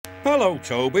"Hello,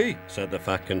 Toby," said the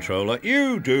Fat Controller.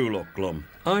 "You do look glum."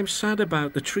 "I'm sad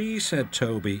about the trees," said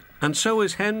Toby. "And so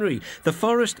is Henry. The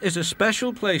forest is a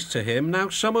special place to him. Now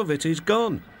some of it is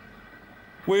gone."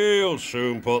 "We'll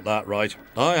soon put that right.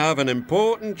 I have an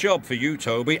important job for you,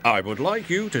 Toby. I would like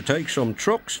you to take some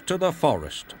trucks to the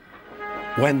forest."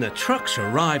 When the trucks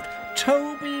arrived,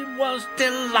 Toby was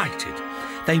delighted.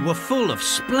 They were full of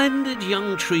splendid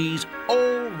young trees,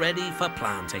 all ready for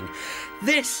planting.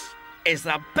 "This is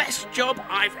the best job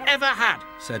I've ever had,"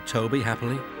 said Toby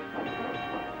happily.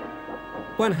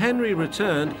 When Henry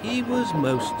returned, he was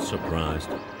most surprised.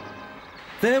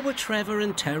 There were Trevor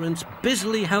and Terence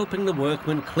busily helping the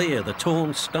workmen clear the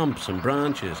torn stumps and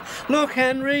branches. "Look,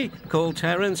 Henry," called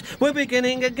Terence, "we're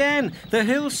beginning again. The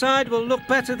hillside will look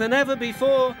better than ever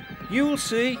before. You'll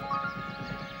see."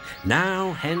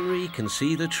 Now Henry can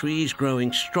see the trees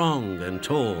growing strong and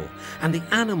tall, and the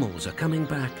animals are coming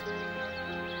back.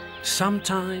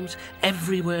 Sometimes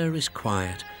everywhere is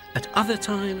quiet. At other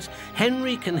times,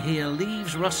 Henry can hear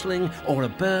leaves rustling or a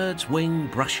bird's wing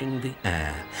brushing the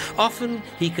air. Often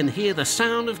he can hear the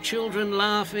sound of children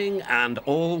laughing, and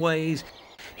always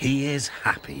he is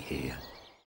happy here.